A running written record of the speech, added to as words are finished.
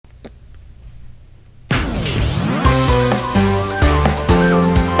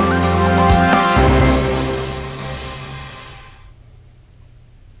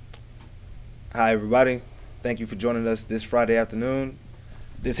Hi, everybody. Thank you for joining us this Friday afternoon.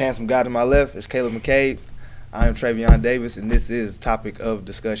 This handsome guy to my left is Caleb McCaig. I am Trayveon Davis, and this is Topic of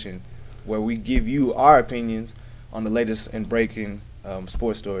Discussion, where we give you our opinions on the latest and breaking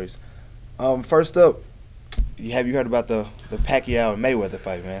sports stories. First up, have you heard about the Pacquiao and Mayweather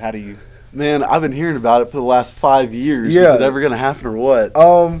fight, man? How do you? Man, I've been hearing about it for the last 5 years. Yeah. Is it ever going to happen or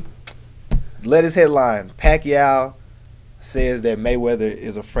what? Latest headline: Pacquiao says that Mayweather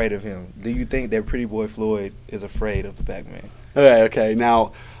is afraid of him. Do you think that Pretty Boy Floyd is afraid of the Pac-Man? Okay.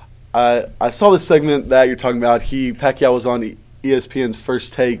 Now, I saw this segment that you're talking about. Pacquiao was on ESPN's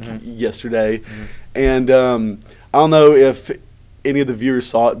First Take yesterday, and I don't know if any of the viewers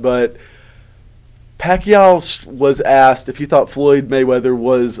saw it, but Pacquiao was asked if he thought Floyd Mayweather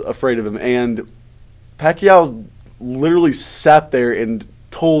was afraid of him, and Pacquiao literally sat there and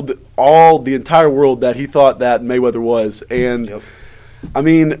told the entire world that he thought that Mayweather was. And I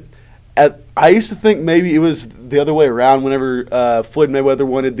mean, I used to think maybe it was the other way around whenever Floyd Mayweather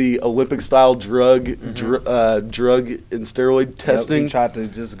wanted the Olympic-style drug and steroid testing. He tried to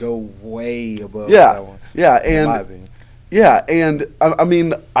just go way above that one. And I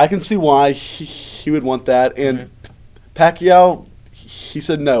mean, I can see why he would want that. And Pacquiao, he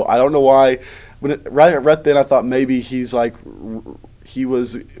said no. I don't know why. Right then, I thought maybe he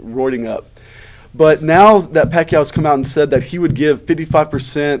was roiding up. But now that Pacquiao's come out and said that he would give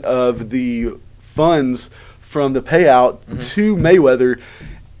 55% of the funds from the payout to Mayweather,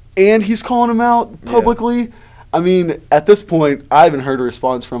 and he's calling him out publicly, I mean, at this point, I haven't heard a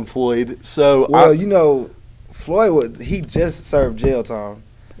response from Floyd. So, Floyd he just served jail time,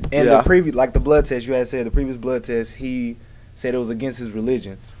 and the blood test you had said, the previous blood test, he said it was against his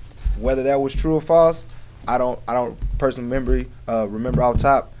religion. Whether that was true or false, I don't personally remember off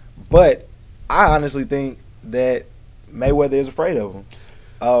top, but I honestly think that Mayweather is afraid of him.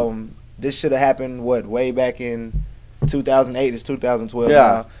 This should have happened way back in 2008. It's 2012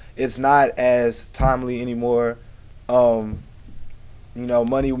 now. It's not as timely anymore. Money.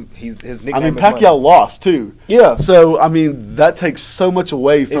 His nickname. I mean, is Pacquiao money. Lost too. Yeah. So I mean, that takes so much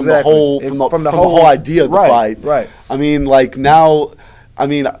away from the whole idea of the fight. Right. I mean, like now,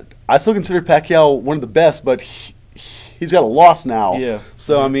 I still consider Pacquiao one of the best, but he's got a loss now. Yeah.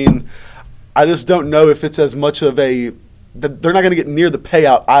 So I mean, I just don't know if it's as much of a. They're not going to get near the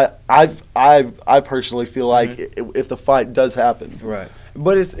payout. I personally feel like if the fight does happen. Right.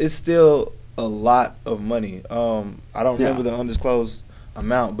 But it's still a lot of money. I don't remember the undisclosed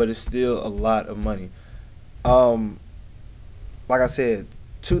amount, but it's still a lot of money. Like I said,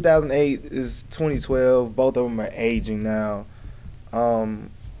 2008 is 2012. Both of them are aging now.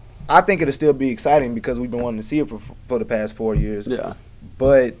 I think it'll still be exciting because we've been wanting to see it for the past 4 years. Yeah.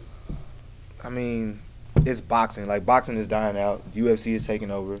 But, I mean, it's boxing. Like, boxing is dying out. UFC is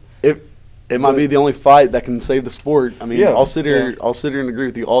taking over. It might be the only fight that can save the sport. I mean, I'll sit here and agree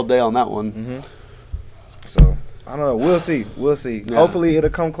with you all day on that one. So, I don't know. We'll see. Yeah. Hopefully it'll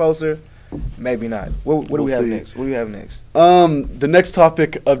come closer. Maybe not. What do we have next? The next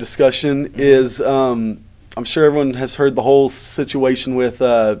topic of discussion is I'm sure everyone has heard the whole situation with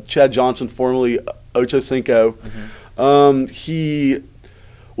Chad Johnson, formerly Ocho Cinco. He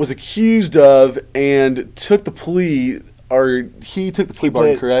was accused of and took the plea. Or he took the plea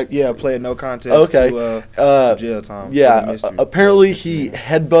bargain, correct? Yeah, played no contest to jail time. Yeah, apparently he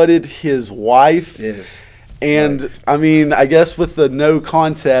headbutted his wife. Yes. And, I mean, I guess with the no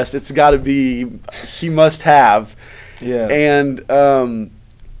contest, it's got to be he must have. Yeah. And,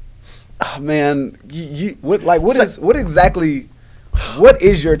 man, what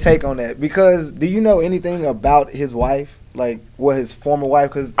is your take on that? Because do you know anything about his wife? Like, his former wife?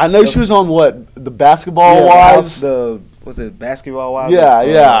 Because I know she was on the Basketball Wives. Was it Basketball Wives?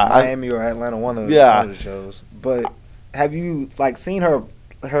 Yeah. Miami or Atlanta, one of the shows. But have you seen her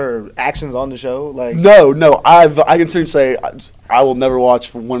actions on the show? Like, no. I can certainly say I will never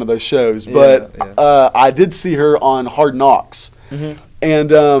watch one of those shows. But I did see her on Hard Knocks,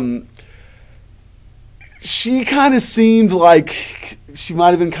 and she kind of seemed like she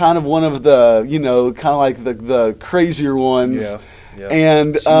might have been kind of one of the, kind of like the crazier ones. Yeah.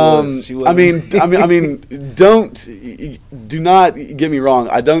 And she was. I mean, do not get me wrong.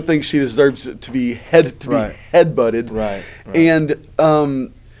 I don't think she deserves to be headbutted. Right. And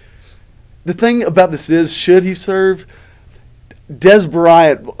the thing about this is, should he serve? Des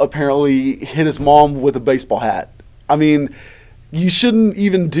Bryant apparently hit his mom with a baseball hat. I mean, you shouldn't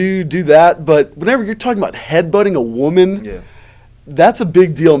even do that. But whenever you're talking about headbutting a woman, that's a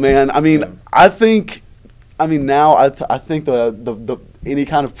big deal, man. I mean, I think the any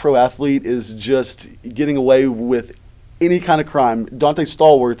kind of pro athlete is just getting away with any kind of crime. Dante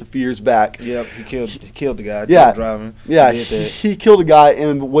Stallworth a few years back. Yep, he killed the guy. Yeah, driving. Yeah, he killed a guy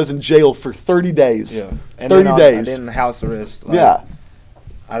and was in jail for 30 days. Yeah, and 30 days. And then house arrest. Like, yeah,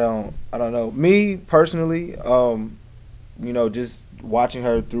 I don't know. Me personally, just watching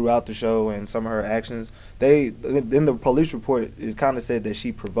her throughout the show and some of her actions, in the police report, it kind of said that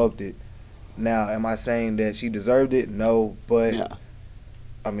she provoked it. Now, am I saying that she deserved it? No, but yeah.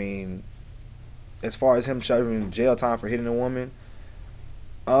 I mean, as far as him serving jail time for hitting a woman,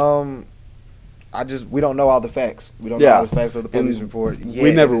 we don't know all the facts. We don't know all the facts of the police report.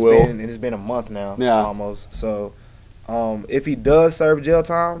 We never will. And it's been a month now, yeah. almost. So, if he does serve jail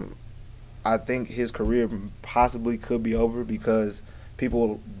time, I think his career possibly could be over because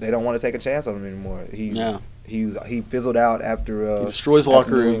people, they don't want to take a chance on him anymore. He fizzled out after. He destroys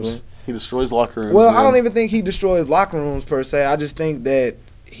locker rooms. He destroys locker rooms. Well, I don't even think he destroys locker rooms per se. I just think that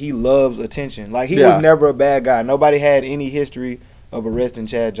he loves attention. Like, he was never a bad guy. Nobody had any history of arresting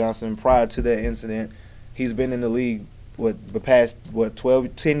Chad Johnson prior to that incident. He's been in the league, the past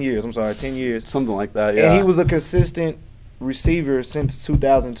 10 years. I'm sorry, 10 years. Something like that, yeah. And he was a consistent receiver since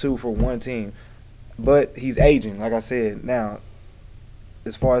 2002 for one team. But he's aging, like I said. Now,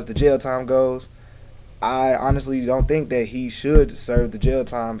 as far as the jail time goes, I honestly don't think that he should serve the jail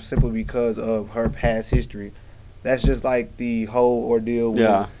time simply because of her past history. That's just like the whole ordeal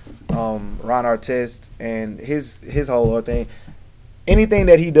with Ron Artest and his whole other thing. Anything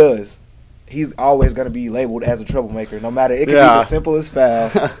that he does, he's always going to be labeled as a troublemaker. No matter, it could be the simplest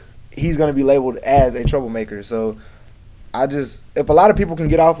foul, he's going to be labeled as a troublemaker. So if a lot of people can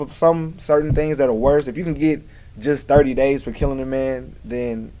get off of some certain things that are worse, if you can get just 30 days for killing a man,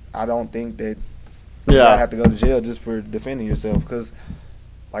 then I don't think that you have to go to jail just for defending yourself. Because,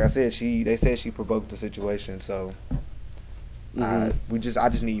 like I said, they said she provoked the situation. So I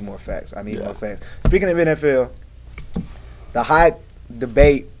just need more facts. I need more facts. Speaking of NFL, the hot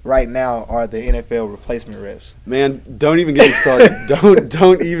debate right now are the NFL replacement refs. Man, don't even get me started.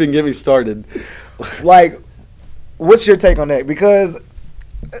 don't even get me started. Like, what's your take on that? Because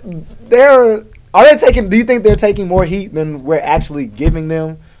do you think they're taking more heat than we're actually giving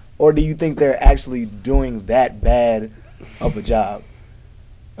them, or do you think they're actually doing that bad of a job?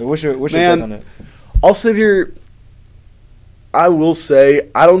 Like, what's your take on that? I'll sit here. I will say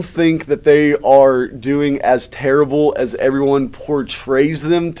I don't think that they are doing as terrible as everyone portrays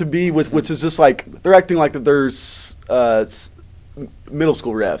them to be, which is just like they're acting like that there's middle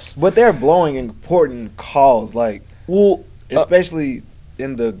school refs. But they're blowing important calls, like especially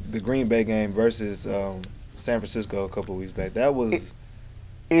in the Green Bay game versus San Francisco a couple of weeks back. That was.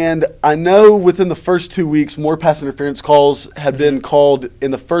 And I know within the first 2 weeks, more pass interference calls have been called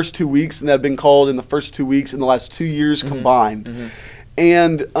in the first 2 weeks and have been called in the first 2 weeks in the last 2 years combined. Mm-hmm.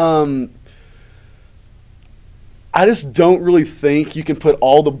 And I just don't really think you can put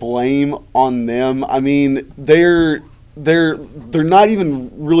all the blame on them. I mean, they're not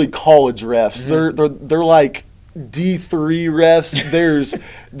even really college refs. Mm-hmm. They're like D3 refs. There's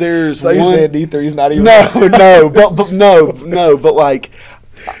so you said D3 is not even but like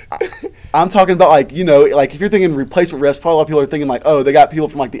I'm talking about like if you're thinking replacement refs, probably a lot of people are thinking like, oh, they got people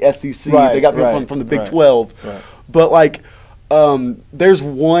from like the SEC, they got people from the Big 12, but like there's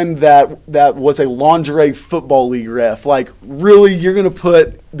one that was a lingerie football league ref. Like, really, you're gonna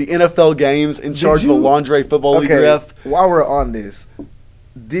put the NFL games in charge of a lingerie football league ref? While we're on this,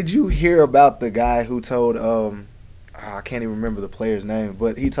 did you hear about the guy who told I can't even remember the player's name,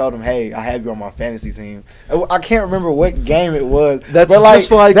 but he told him, "Hey, I have you on my fantasy team." I can't remember what game it was.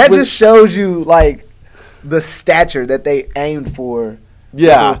 Just shows you like the stature that they aimed for.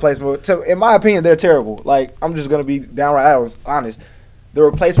 Yeah. Replacement. So, in my opinion, they're terrible. Like, I'm just gonna be downright honest. The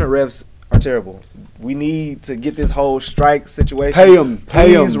replacement refs are terrible. We need to get this whole strike situation. Pay them.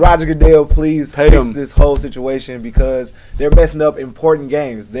 Please, Roger Goodell, please fix this whole situation because they're messing up important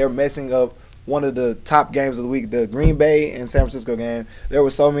games. They're messing up one of the top games of the week, the Green Bay and San Francisco game. There were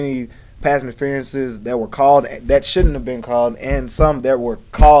so many pass interferences that were called that shouldn't have been called, and some that were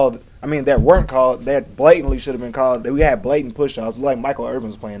called. I mean, that weren't called. That blatantly should have been called. We had blatant push-offs, like Michael Irvin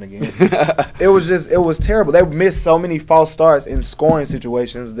was playing again. It was terrible. They missed so many false starts in scoring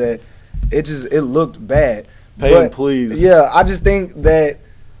situations that it looked bad. Pay them, please. Yeah, I just think that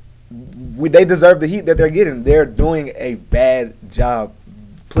they deserve the heat that they're getting. They're doing a bad job.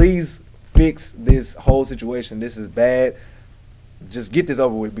 Please fix this whole situation. This is bad. Just get this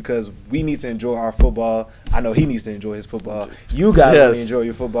over with because we need to enjoy our football. I know he needs to enjoy his football. You guys really enjoy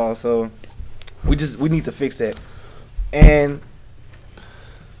your football, so we need to fix that. And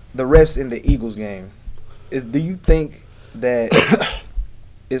the refs in the Eagles game, do you think that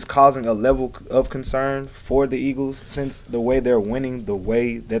is causing a level of concern for the Eagles since the way they're winning the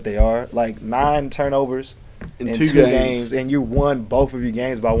way that they are? Like 9 turnovers in 2 games, and you won both of your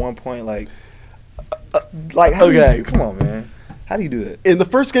games by 1 point. Like how okay, come on, man. How do you do that? In the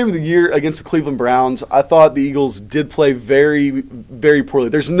first game of the year against the Cleveland Browns, I thought the Eagles did play very, very poorly.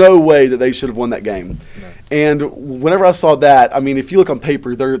 There's no way that they should have won that game. No. And whenever I saw that, I mean, if you look on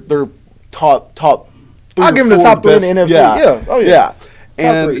paper, they're top. I'll give them the top 3 in the NFC. Yeah. Oh yeah.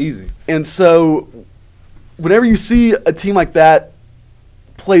 Top 3 easy. And so, whenever you see a team like that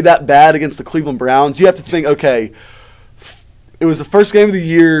play that bad against the Cleveland Browns, you have to think, okay, it was the first game of the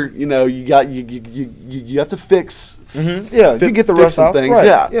year. You know, you have to fix. Mm-hmm. Yeah, you get the rest out. Things. Right.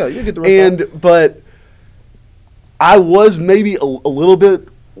 Yeah, you get the rest out. But I was maybe a little bit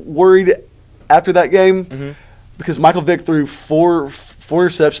worried after that game because Michael Vick threw four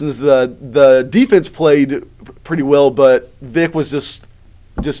interceptions. The defense played pretty well, but Vick was just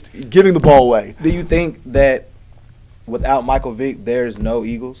giving the ball away. Do you think that without Michael Vick, there's no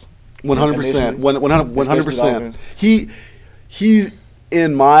Eagles? 100%. 100%. He,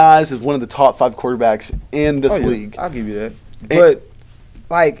 in my eyes, is one of the top 5 quarterbacks in this league. I'll give you that.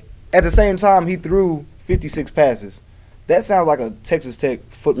 But, at the same time, he threw 56 passes. That sounds like a Texas Tech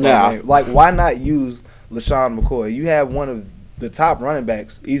football game. Like, why not use LaShawn McCoy? You have one of the top running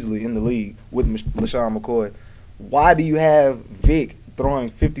backs easily in the league with LaShawn McCoy. Why do you have Vick throwing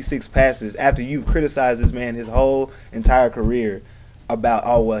 56 passes after you've criticized this man his whole entire career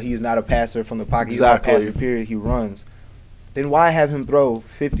about, he's not a passer from the pocket. Exactly. He's not a passer, period. He runs. Then why have him throw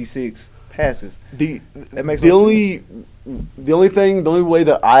 56 passes? That makes no sense. The only way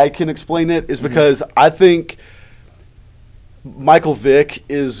that I can explain it is because I think Michael Vick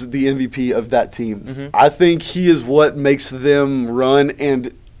is the MVP of that team. I think he is what makes them run,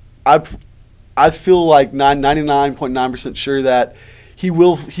 and I feel like 99.9% sure that he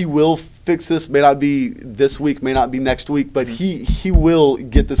will fix this. May not be this week, may not be next week, but he will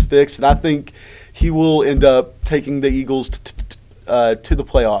get this fixed, and I think he will end up taking the Eagles to the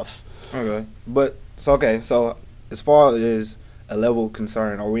playoffs. Okay. So as far as a level of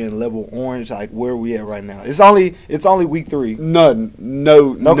concern, are we in level orange? Like, where are we at right now? It's only week 3. None.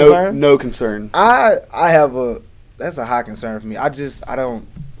 No concern? No concern. I have that's a high concern for me. I don't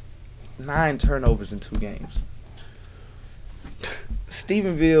 9 turnovers in 2 games.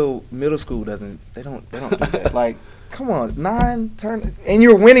 Stephenville Middle School don't do that. Like, come on, 9 and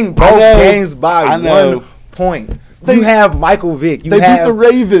you're winning both games by 1 point. You have Michael Vick. They beat the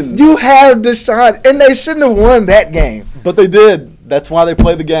Ravens. You have Deshaun, and they shouldn't have won that game. But they did. That's why they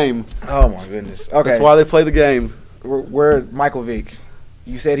play the game. Oh my goodness. Okay. That's why they play the game. Where Michael Vick?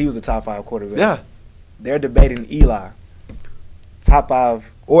 You said he was a top 5 quarterback. Yeah. They're debating Eli, top 5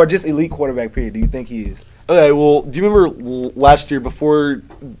 or just elite quarterback. Period. Do you think he is? Okay. Well, do you remember last year before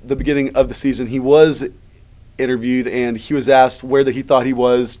the beginning of the season, he was interviewed and he was asked where he thought he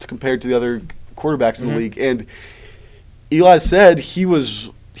was compared to the other quarterbacks in the league, and Eli said he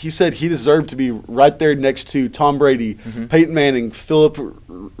deserved to be right there next to Tom Brady, Peyton Manning, Phillip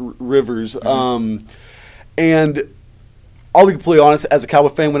Rivers, and I'll be completely honest, as a Cowboy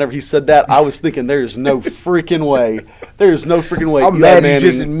fan, whenever he said that, I was thinking, there's no freaking way. There's no freaking way. I'm mad you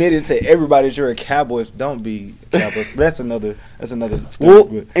just admitted to everybody that you're a Cowboy. Don't be a Cowboy. That's another story.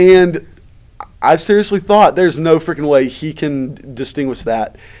 Well, and I seriously thought there's no freaking way he can distinguish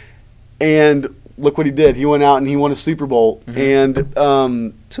that. And look what he did. He went out and he won a Super Bowl. And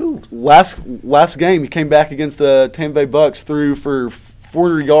 2. Last game, he came back against the Tampa Bay Bucks, threw for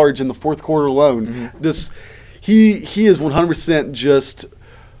 400 yards in the fourth quarter alone. He is 100% just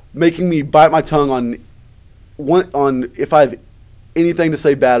making me bite my tongue on if I have anything to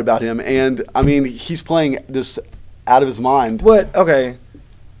say bad about him. And, I mean, he's playing just out of his mind. But, okay,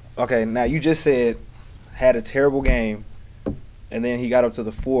 now you just said had a terrible game, and then he got up to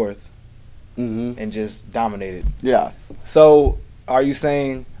the 4th and just dominated. Yeah. So are you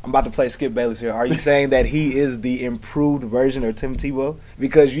saying – I'm about to play Skip Bayless here. Are you saying that he is the improved version of Tim Tebow?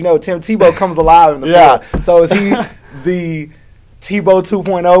 Because, Tim Tebow comes alive in the field. So is he the Tebow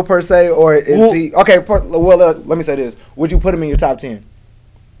 2.0 per se, or is he – okay, let me say this. Would you put him in your top 10?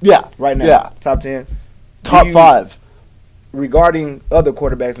 Yeah. Right now? Yeah. Top 10? Top 5. Regarding other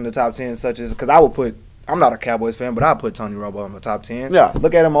quarterbacks in the top 10, such as – because I would put – I'm not a Cowboys fan, but I'll put Tony Romo in the top 10. Yeah.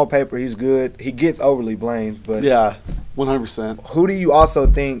 Look at him on paper. He's good. He gets overly blamed. But yeah, 100%. Who do you also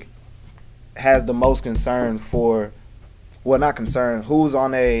think has the most concern for – well, not concern. Who's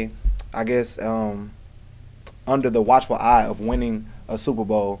on under the watchful eye of winning a Super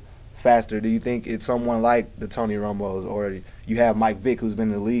Bowl faster? Do you think it's someone like the Tony Romos, or you have Mike Vick, who's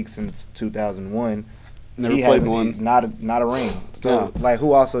been in the league since 2001? Never played in one. Not a ring. So, like,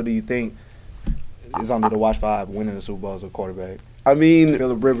 who also do you think is under the Watch 5 winning the Super Bowl as a quarterback? I mean,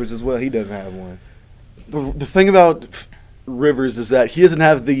 Phillip Rivers as well. He doesn't have one. The thing about Rivers is that he doesn't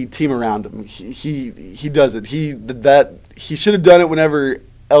have the team around him. He doesn't. He should have done it whenever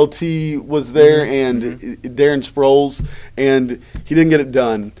LT was there and Darren Sproles, and he didn't get it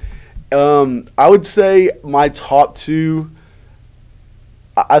done. I would say my top two.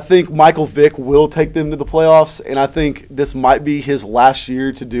 I think Michael Vick will take them to the playoffs, and I think this might be his last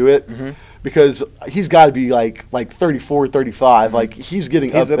year to do it because he's got to be like 34, 35. Like he's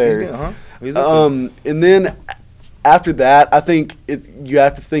getting up there. He's up there. And then after that, I think you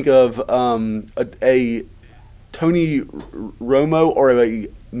have to think of a Tony Romo or a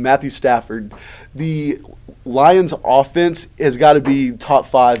Matthew Stafford. The Lions' offense has got to be top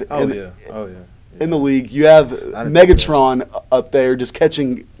 5 in the league. You have Megatron up there just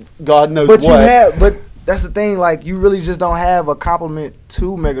catching God knows what. But that's the thing. Like, you really just don't have a compliment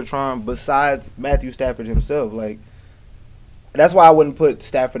to Megatron besides Matthew Stafford himself. Like, that's why I wouldn't put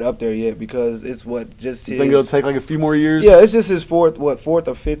Stafford up there yet because it's just his. You think it'll take like a few more years? Yeah, it's just his fourth or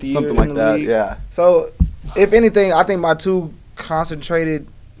fifth year. Something like in the that. league. Yeah. So, if anything, I think my two concentrated,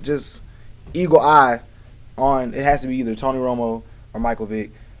 just eagle eye on it has to be either Tony Romo or Michael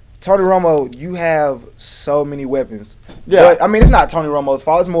Vick. Tony Romo, you have so many weapons. Yeah. But, I mean, it's not Tony Romo's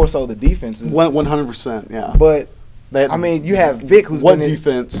fault. It's more so the defenses. 100%, yeah. But, I mean, you have Vic who's what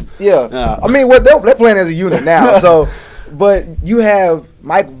defense? Yeah. I mean, they're playing as a unit now. So, but you have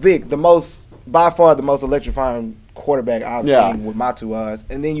Mike Vick, by far the most electrifying quarterback I've seen with my two eyes.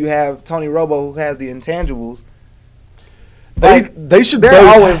 And then you have Tony Romo who has the intangibles. They should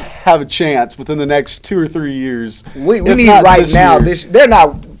always have a chance within the next 2 or 3 years. We need right now. They're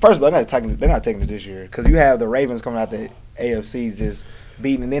not. First of all, they're not taking it this year because you have the Ravens coming out the AFC just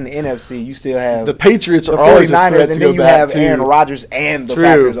beating, and then the NFC you still have the Patriots the are always a 49ers, threat to and go then you back have to. Aaron Rodgers and the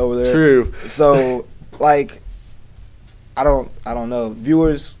Packers over there. True. So like, I don't know.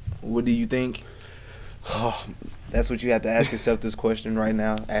 Viewers, what do you think? That's what you have to ask yourself this question right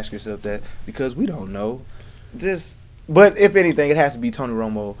now. Ask yourself that because we don't know. But if anything, it has to be Tony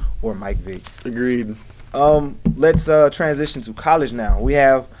Romo or Mike Vick. Agreed. Let's transition to college now. We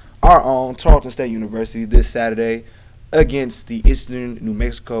have our own Tarleton State University this Saturday against the Eastern New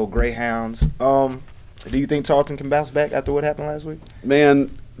Mexico Greyhounds. Do you think Tarleton can bounce back after what happened last week?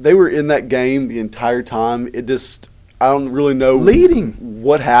 Man, they were in that game the entire time. I don't really know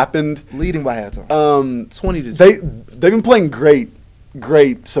what happened. Leading by halftime. 20-2. They've been playing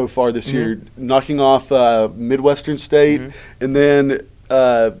great so far this year, knocking off Midwestern State, and then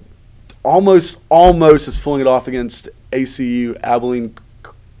almost is pulling it off against ACU, Abilene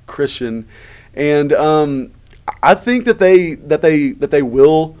Christian, and I think that they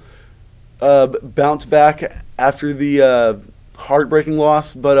will bounce back after the heartbreaking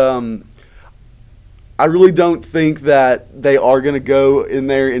loss, but I really don't think that they are going to go in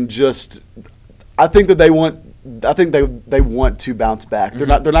there and just. I think they want to bounce back. They're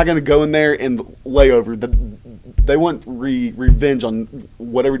not going to go in there and lay over. They want revenge on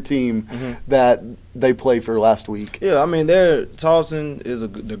whatever team that they played for last week. Yeah, I mean, Tarleton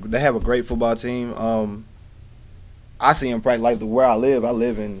they have a great football team. I see them practice like where I live. I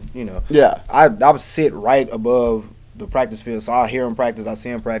live in I would sit right above the practice field, so I hear them practice. I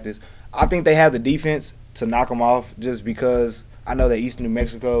see them practice. I think they have the defense to knock them off, just because I know that Eastern New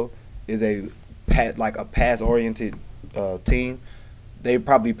Mexico is a pass-oriented team. They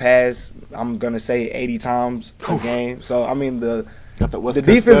probably pass, I'm going to say, 80 times a game. So, I mean, the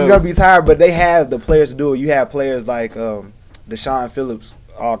defense is going to be tired, but they have the players to do it. You have players like Deshaun Phillips,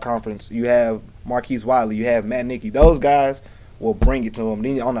 all-conference. You have Marquise Wiley. You have Matt Nickey. Those guys will bring it to them.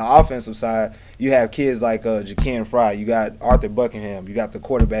 Then on the offensive side, you have kids like Jaquan Fry. You got Arthur Buckingham. You got the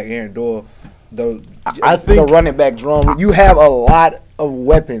quarterback, Aaron Doyle. The running back, Jerome. You have a lot of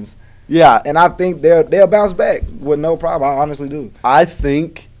weapons. Yeah, and I think they'll bounce back with no problem. I honestly do. I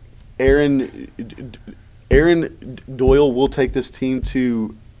think Aaron Doyle will take this team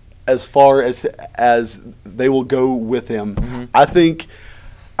to as far as they will go with him. I think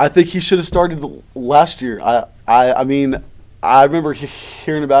he should have started last year. I mean, I remember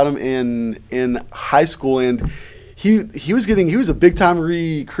hearing about him in high school, and he was a big time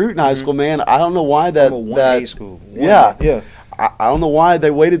recruit in high school. Man, I don't know why that school. Yeah. I don't know why they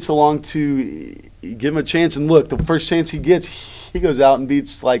waited so long to give him a chance. And look, the first chance he gets, he goes out and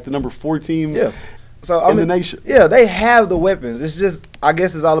beats like the number 4 team in the nation. Yeah, they have the weapons. It's just, I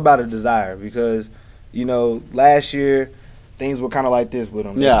guess it's all about a desire because, last year things were kind of like this with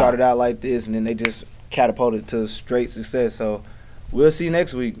them. They started out like this, and then they just catapulted to straight success. So we'll see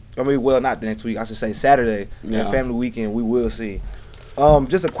next week. I mean, well, not the next week. I should say Saturday. Yeah. And family weekend, we will see.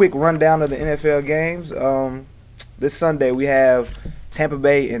 Just a quick rundown of the NFL games. This Sunday we have Tampa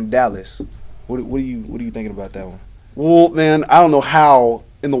Bay and Dallas. What are you thinking about that one? Well, man, I don't know how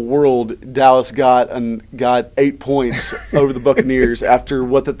in the world Dallas got 8 points over the Buccaneers after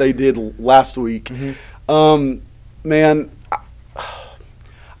what that they did last week. Mm-hmm. Man,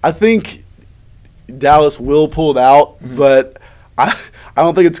 I think Dallas will pull it out, mm-hmm. but I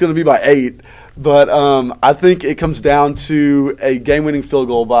don't think it's going to be by 8. But I think it comes down to a game-winning field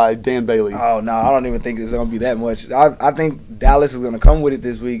goal by Dan Bailey. Oh, no, I don't even think it's going to be that much. I think Dallas is going to come with it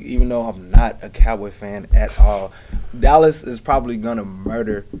this week, even though I'm not a Cowboy fan at all. Dallas is probably going to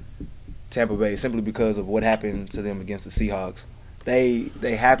murder Tampa Bay simply because of what happened to them against the Seahawks. They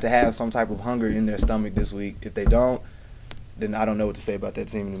have to have some type of hunger in their stomach this week. If they don't, then I don't know what to say about that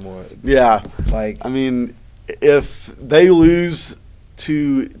team anymore. Yeah. Like, I mean, if they lose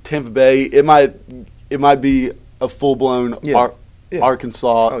to Tampa Bay, it might be a full-blown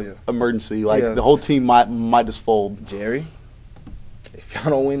Arkansas emergency. Like, the whole team might just fold. Jerry, if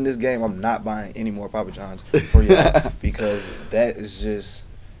y'all don't win this game, I'm not buying any more Papa John's for y'all because that is just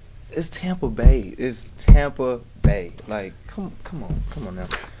 – it's Tampa Bay. It's Tampa Bay. Like, come on now.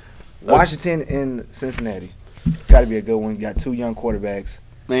 Washington and Cincinnati. Got to be a good one. You got 2 young quarterbacks.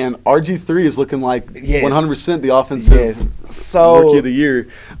 Man, RG3 is looking like 100% the offensive rookie of the year.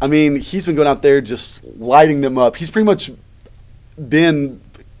 I mean, he's been going out there just lighting them up. He's pretty much been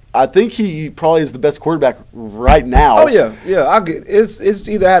 – I think he probably is the best quarterback right now. Oh, yeah. Yeah, it's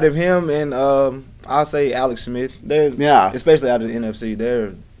either out of him and I'll say Alex Smith. Especially out of the NFC.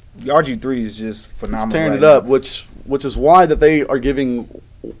 RG3 is just phenomenal. He's tearing it up, which is why that they are giving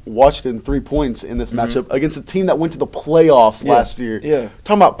Washington 3 points in this matchup against a team that went to the playoffs last year. Yeah,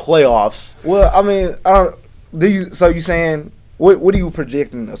 talking about playoffs. Well, I mean, I don't. Do you? So you saying what are you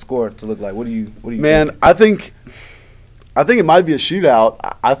projecting a score to look like? What do you? Man, I think it might be a shootout.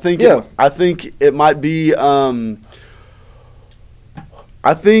 I think it might be.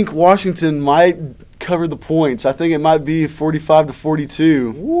 I think Washington might cover the points. I think it might be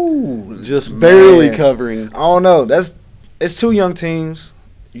 45-42. Ooh, just barely covering. I don't know. It's 2 young teams.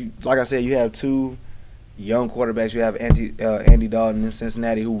 Like I said, you have 2 young quarterbacks. You have Andy Dalton in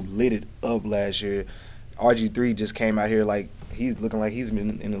Cincinnati, who lit it up last year. RG3 just came out here like he's looking like he's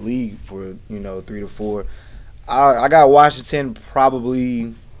been in the league for 3 to 4. I got Washington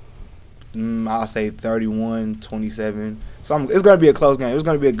probably. I'll say 31-27. It's going to be a close game. It's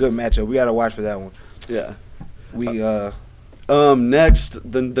going to be a good matchup. We got to watch for that one. Yeah. Next,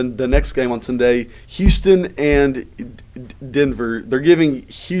 the next game on Sunday, Houston and Denver. They're giving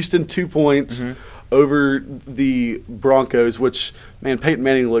Houston 2 points over the Broncos, which, man, Peyton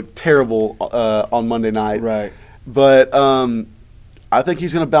Manning looked terrible on Monday night. Right. But I think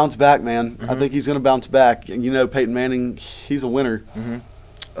he's going to bounce back, man. I think he's going to bounce back. And, Peyton Manning, he's a winner.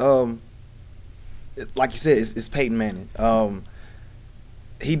 Like you said, it's Peyton Manning.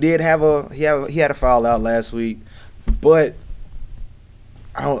 He did have he had a foul out last week, but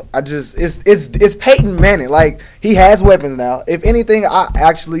it's Peyton Manning. Like, he has weapons now. If anything, I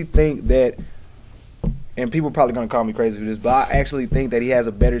actually think that, and people are probably gonna call me crazy for this, but I actually think that he has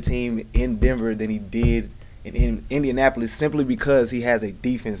a better team in Denver than he did in Indianapolis, simply because he has a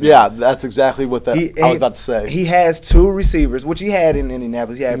defense. Yeah, that's exactly what I was about to say. He has 2 receivers, which he had in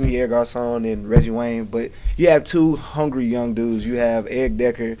Indianapolis. He had Pierre Garçon and Reggie Wayne, but you have 2 hungry young dudes. You have Eric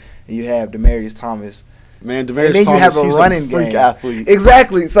Decker and you have Demaryius Thomas. Man, Demaryius Thomas, he's a freak athlete.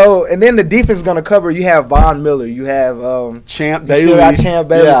 Exactly. So, and then the defense is going to cover. You have Von Miller. You have Champ Bailey. Champ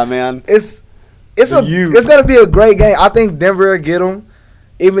Bailey. Yeah, man. It's going to be a great game. I think Denver will get them.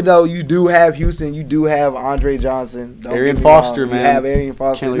 Even though you do have Houston, you do have Andre Johnson. Arian Foster, man. You have Arian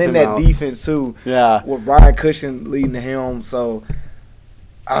Foster. And then that defense, too. Yeah. With Brian Cushing leading the helm. So,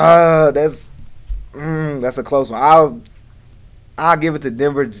 that's a close one. I'll give it to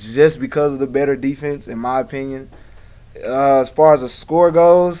Denver just because of the better defense, in my opinion. As far as the score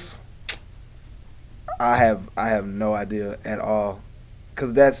goes, I have no idea at all.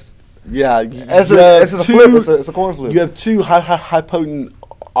 Because that's – it's a coin flip. You have 2 high potent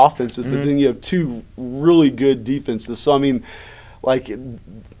offenses, but then you have 2 really good defenses. So I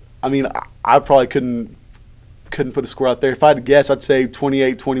probably couldn't put a score out there. If I had to guess, I'd say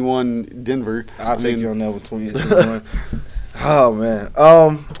 28-21 Denver. I'll take you on that with 28-21. Oh man.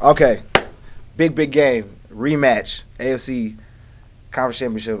 Okay. Big game. Rematch. AFC Conference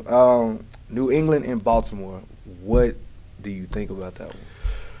Championship. New England and Baltimore. What do you think about that one?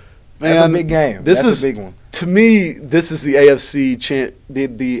 Man, that's a big game. That's a big one. To me, this is the AFC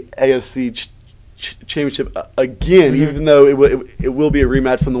the AFC championship again, even though it will be a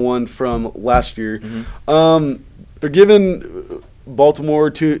rematch from the one from last year. They're giving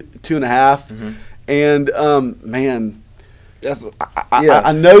Baltimore 2.5, and man,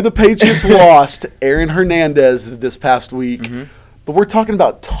 I know the Patriots lost Aaron Hernandez this past week, but we're talking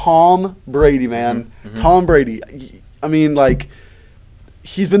about Tom Brady, man. Tom Brady. I mean, like,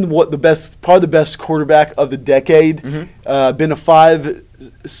 he's been probably the best quarterback of the decade. Been to 5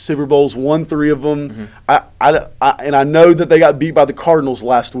 Super Bowls, won 3 of them. And I know that they got beat by the Cardinals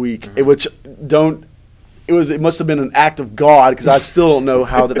last week, which it must have been an act of God, because I still don't know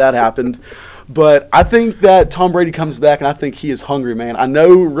how that happened. But I think that Tom Brady comes back, and I think he is hungry, man. I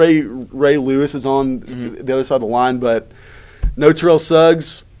know Ray Lewis is on the other side of the line, but no Terrell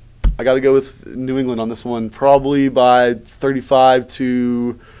Suggs. I got to go with New England on this one, probably by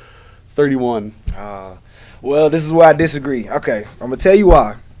 35-31. Well, this is where I disagree. Okay, I'm going to tell you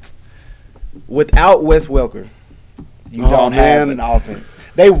why. Without Wes Welker, you don't have an offense.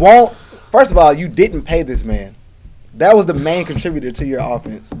 They won't. First of all, you didn't pay this man. That was the main contributor to your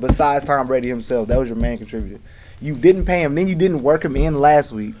offense. Besides Tom Brady himself, that was your main contributor. You didn't pay him. Then you didn't work him in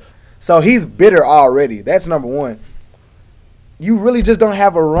last week. So he's bitter already. That's number one. You really just don't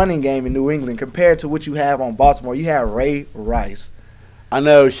have a running game in New England compared to what you have on Baltimore. You have Ray Rice. I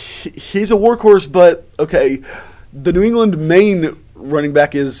know. He's a workhorse, but, okay, the New England main running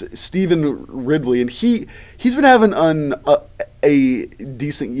back is Stephen Ridley, and he's been having a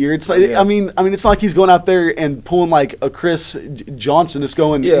decent year. It's like I mean, it's not like he's going out there and pulling like a Chris Johnson that's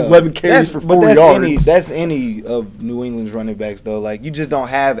going 11 carries for 4 yards. That's any of New England's running backs, though. Like, you just don't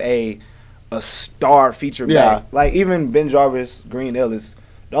have a star feature back. Like, even Ben Jarvis, Green Ellis,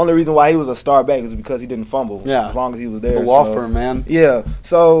 the only reason why he was a star back is because he didn't fumble. As long as he was there. The law firm, man. Yeah.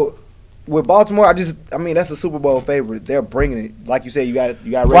 So with Baltimore, that's a Super Bowl favorite. They're bringing it. Like you said, you got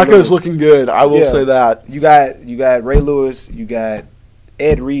Flacco's looking good. I will say that. You got Ray Lewis. You got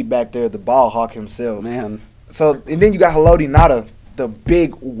Ed Reed back there, the ball hawk himself. Man. So, and then you got Haloti Ngata, the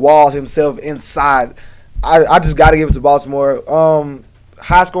big wall himself inside. I just got to give it to Baltimore.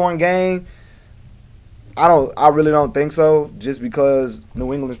 High scoring game. I really don't think so, just because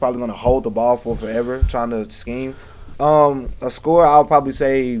New England's probably going to hold the ball for forever, trying to scheme. A score, I'll probably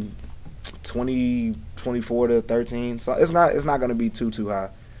say 24-13. So it's not going to be too high.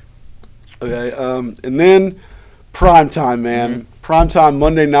 Okay, and then primetime, man. Primetime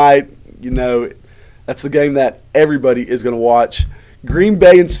Monday night, that's the game that everybody is going to watch. Green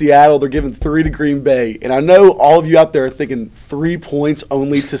Bay and Seattle, they're giving 3 to Green Bay. And I know all of you out there are thinking 3 points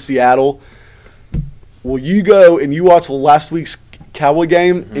only to Seattle. Well, you go and you watch last week's Cowboy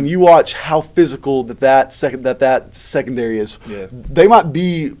game, and you watch how physical that secondary is. Yeah. They might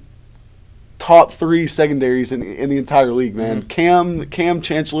be top 3 secondaries in the entire league, man. Cam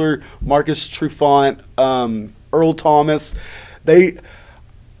Chancellor, Marcus Trufant, Earl Thomas. I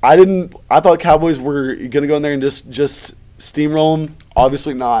thought Cowboys were going to go in there and just steamroll them.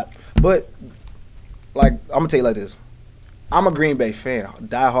 Obviously not. But, like, I'm going to tell you like this. I'm a Green Bay fan,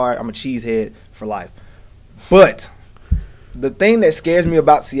 die hard. I'm a cheesehead for life. But the thing that scares me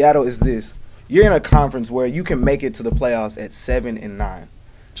about Seattle is this. You're in a conference where you can make it to the playoffs at 7-9.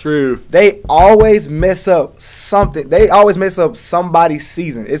 True. They always mess up something. They always mess up somebody's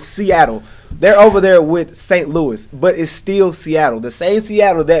season. It's Seattle. They're over there with St. Louis, but it's still Seattle. The same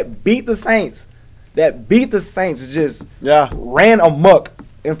Seattle that beat the Saints. Just ran amok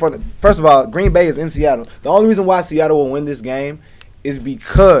in front of. First of all, Green Bay is in Seattle. The only reason why Seattle will win this game is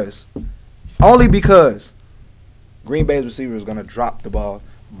only because Green Bay's receiver is going to drop the ball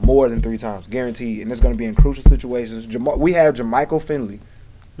more than 3 times, guaranteed, and it's going to be in crucial situations. We have Jermichael Finley.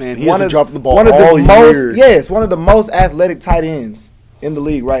 Man, he has been dropping the ball all year. Yes, one of the most athletic tight ends in the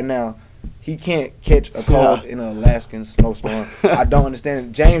league right now. He can't catch a cold in an Alaskan snowstorm. I don't understand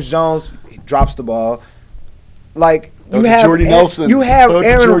it. James Jones drops the ball. Like, you have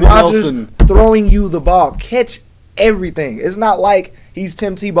Aaron Rodgers throwing you the ball. Catch everything. It's not like he's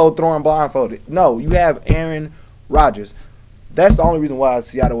Tim Tebow throwing blindfolded. No, you have Aaron Rodgers. That's the only reason why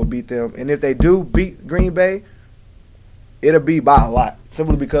Seattle will beat them. And if they do beat Green Bay, it'll be by a lot,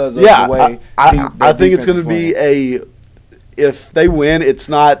 simply because of the way I think it's going to be if they win, it's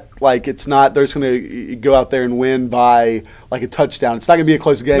not they're just going to go out there and win by like a touchdown. It's not going to be a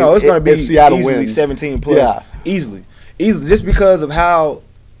close game. No, it's going to be if Seattle easily wins. 17 plus. Yeah. Easily, just because of how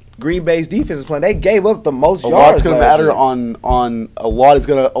Green Bay's defense is playing. They gave up the most yards. A lot's going to matter on a lot is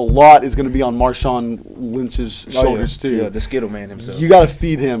going to be on Marshawn Lynch's shoulders too. Yeah, the Skittle man himself. You got to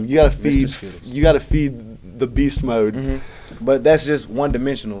feed him. You got to feed the beast mode. But that's just one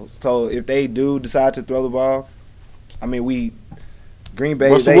dimensional. So if they do decide to throw the ball, I mean, Green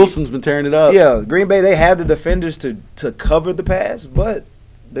Bay. Russell Wilson's been tearing it up. Yeah, Green Bay. They have the defenders to cover the pass, but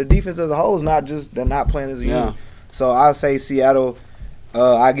their defense as a whole is not just. They're not playing as a unit. So I'll say Seattle.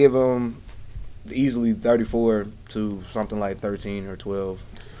 I give them easily 34 to something like 13 or 12.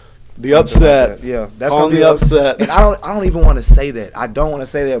 The upset. Like that. Yeah, that's gonna be the upset. And I don't even want to say that. I don't want to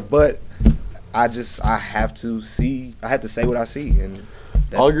say that, but I have to say what I see, and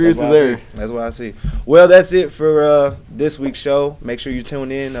I'll agree with you there. That's what I see. Well, that's it for this week's show. Make sure you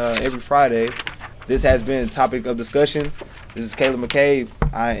tune in every Friday. This has been a topic of discussion. This is Caleb McCaig.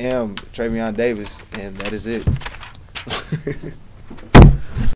 I am Trayveon Davis, and that is it.